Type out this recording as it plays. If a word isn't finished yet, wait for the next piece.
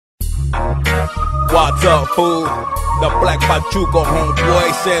What's up, fool? The Black Pachuco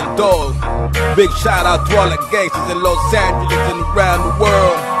homeboy send dog. Big shout out to all the gangsters in Los Angeles and around the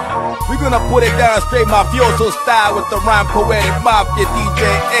world. We gonna put it down straight mafioso style with the rhyme poetic mafia DJ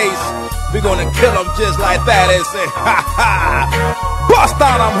Ace. We gonna kill them just like that and say, ha ha! Bust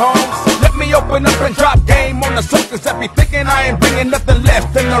on them, homes! Let me open up and drop game on the suckers that be thinking I ain't bringing nothing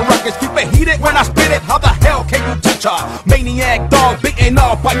left in the ruckus. Keep it heated when I spit it, how the hell can you touch a maniac dog beating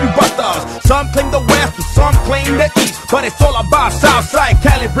off by you busters? Some claim the west and some claim the east, but it's all about Southside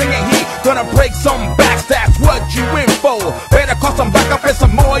Cali bringing heat. Gonna break some backs, that's what you in for. Better call some backup and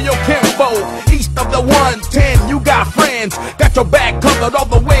some more of your kinfolk. East of the 110, you got friends, got your back covered all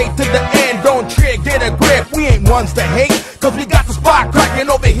the way to the end. Don't trick, get a grip, we ain't ones to hate, cause we got the spot cracking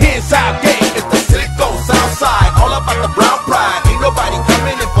over here in Southgate. It's the Sicko Southside, all about the brown pride. Ain't nobody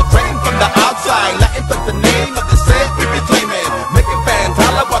coming in for trading from the outside. Latin took the name of the set we be claiming, making fans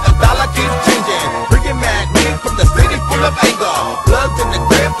holler while the dollar keeps changing. Bringing mad heat from the city full of anger, plugs in the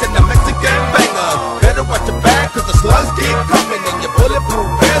grips and the Mexican bangers. Better watch your back cause the slugs keep coming, and your bulletproof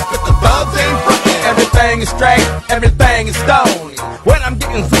vest cause the thugs ain't frontin'. Everything is straight, everything is stone. When I'm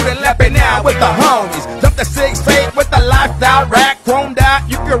getting through and lapping out with the homies, jump the 6'8" with the lifestyle rack, chromed out,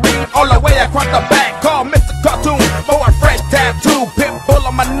 you can read all the way across the back. Call Mr. Cartoon for a fresh tattoo, pit bull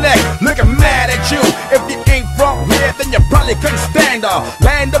on my neck, looking mad at you. If you ain't from here, then you probably couldn't stand the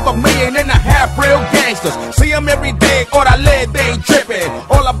land of 1.5 million real gangsters. See them every day, or the lead they ain't tripping.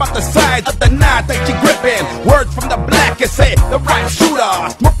 All about the size of the knife that you gripping. Words from the black and say the right shooter,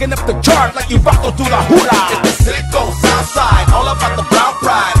 smoking up the chart like you vato to the hoodah. It's the Sicko.